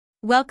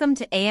Welcome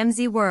to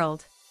AMZ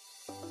World,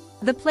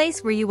 the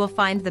place where you will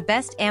find the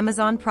best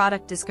Amazon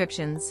product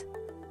descriptions.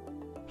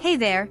 Hey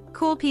there,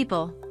 cool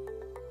people!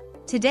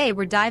 Today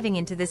we're diving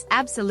into this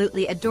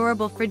absolutely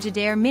adorable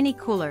Frigidaire mini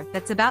cooler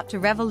that's about to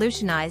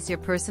revolutionize your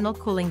personal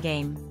cooling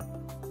game.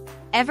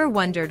 Ever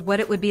wondered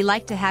what it would be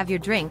like to have your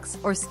drinks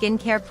or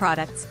skincare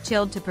products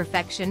chilled to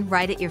perfection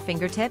right at your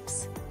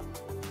fingertips?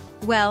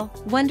 Well,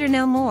 wonder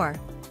no more.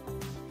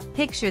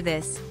 Picture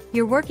this.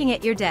 You're working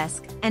at your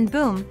desk, and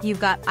boom, you've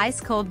got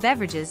ice-cold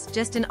beverages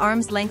just an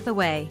arm's length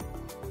away.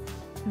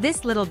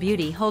 This little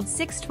beauty holds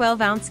 6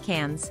 12-ounce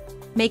cans,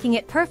 making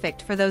it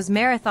perfect for those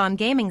marathon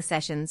gaming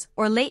sessions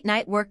or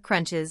late-night work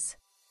crunches.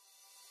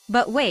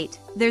 But wait,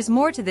 there's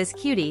more to this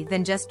cutie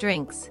than just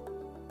drinks.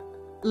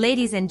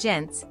 Ladies and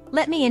gents,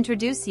 let me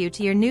introduce you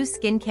to your new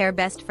skincare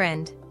best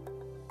friend.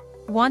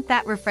 Want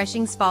that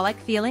refreshing spa-like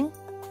feeling?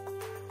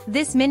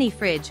 This mini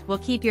fridge will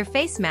keep your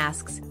face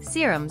masks,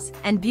 serums,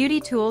 and beauty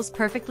tools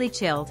perfectly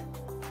chilled.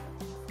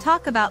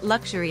 Talk about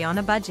luxury on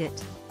a budget.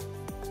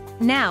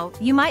 Now,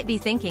 you might be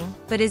thinking,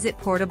 but is it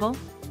portable?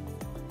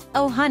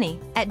 Oh honey,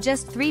 at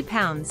just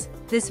 £3,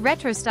 this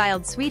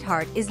retro-styled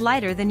sweetheart is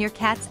lighter than your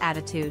cat's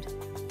attitude.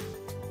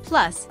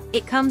 Plus,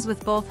 it comes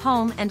with both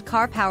home and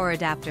car power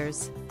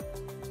adapters.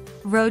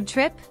 Road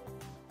trip?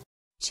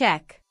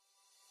 Check.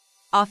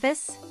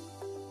 Office?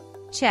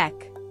 Check.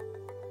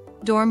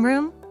 Dorm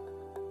room?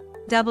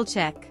 Double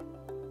check.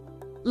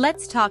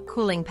 Let's talk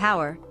cooling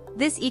power.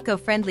 This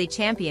eco-friendly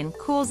champion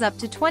cools up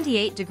to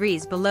 28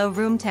 degrees below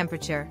room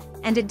temperature,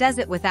 and it does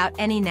it without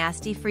any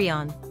nasty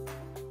Freon.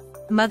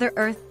 Mother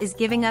Earth is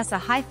giving us a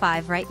high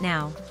five right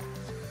now.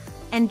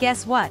 And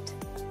guess what?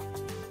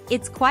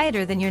 It's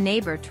quieter than your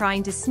neighbor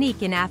trying to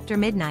sneak in after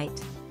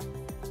midnight.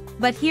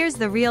 But here's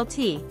the real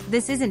tea,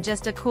 this isn't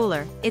just a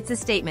cooler, it's a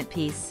statement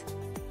piece.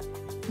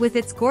 With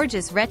its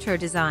gorgeous retro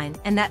design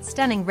and that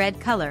stunning red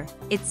color,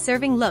 it's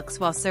serving looks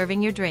while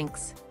serving your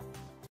drinks.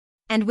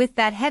 And with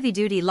that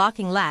heavy-duty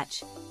locking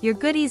latch, your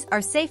goodies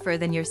are safer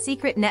than your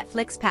secret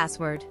Netflix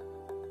password.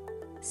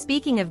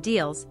 Speaking of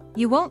deals,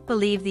 you won't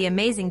believe the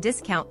amazing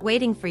discount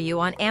waiting for you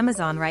on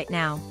Amazon right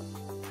now.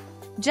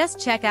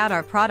 Just check out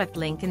our product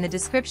link in the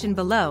description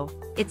below,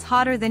 it's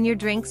hotter than your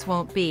drinks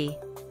won't be.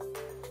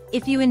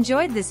 If you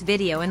enjoyed this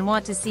video and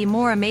want to see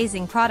more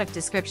amazing product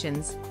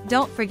descriptions,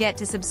 don't forget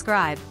to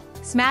subscribe.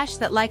 Smash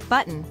that like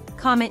button,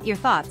 comment your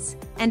thoughts,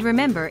 and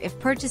remember, if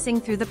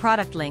purchasing through the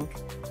product link,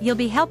 you'll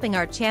be helping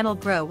our channel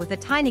grow with a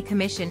tiny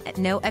commission at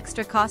no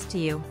extra cost to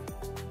you.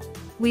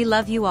 We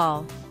love you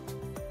all.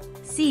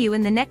 See you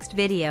in the next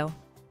video.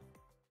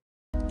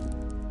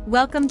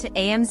 Welcome to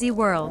AMZ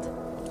World.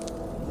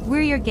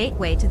 We're your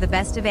gateway to the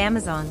best of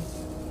Amazon.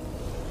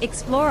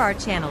 Explore our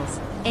channels,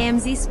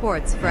 AMZ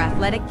Sports for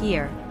athletic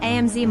gear,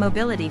 AMZ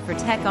Mobility for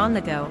tech on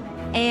the go,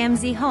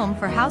 AMZ Home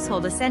for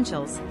household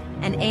essentials,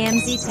 and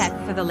AMZ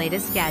Tech for the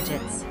latest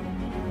gadgets.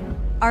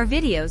 Our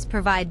videos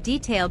provide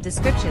detailed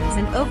descriptions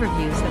and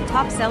overviews of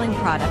top-selling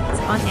products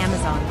on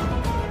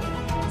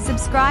Amazon.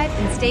 Subscribe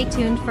and stay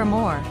tuned for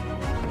more.